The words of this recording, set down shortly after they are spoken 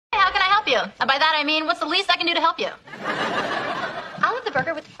you. And by that I mean, what's the least I can do to help you? I'll have the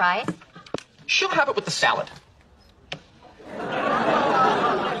burger with the fries. She'll have it with the salad.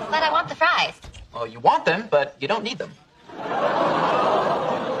 But I want the fries. Well, you want them, but you don't need them.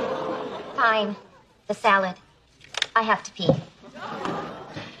 Fine. The salad. I have to pee.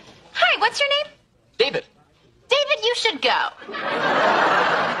 Hi, what's your name? David. David, you should go.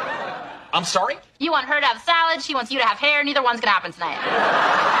 I'm sorry? You want her to have salad, she wants you to have hair. Neither one's gonna happen tonight.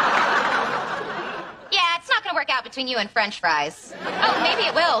 Yeah, it's not gonna work out between you and French fries. Oh, maybe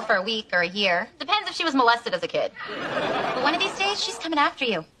it will for a week or a year. Depends if she was molested as a kid. But one of these days, she's coming after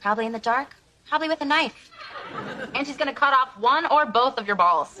you. Probably in the dark. Probably with a knife. And she's gonna cut off one or both of your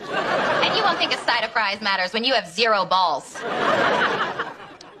balls. And you won't think a side of fries matters when you have 0 balls.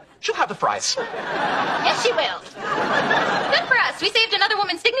 She'll have the fries. Yes, she will. Good for us. We saved another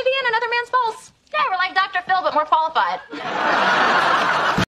woman's dignity and another man's balls. Yeah, we're like Dr. Phil, but more qualified.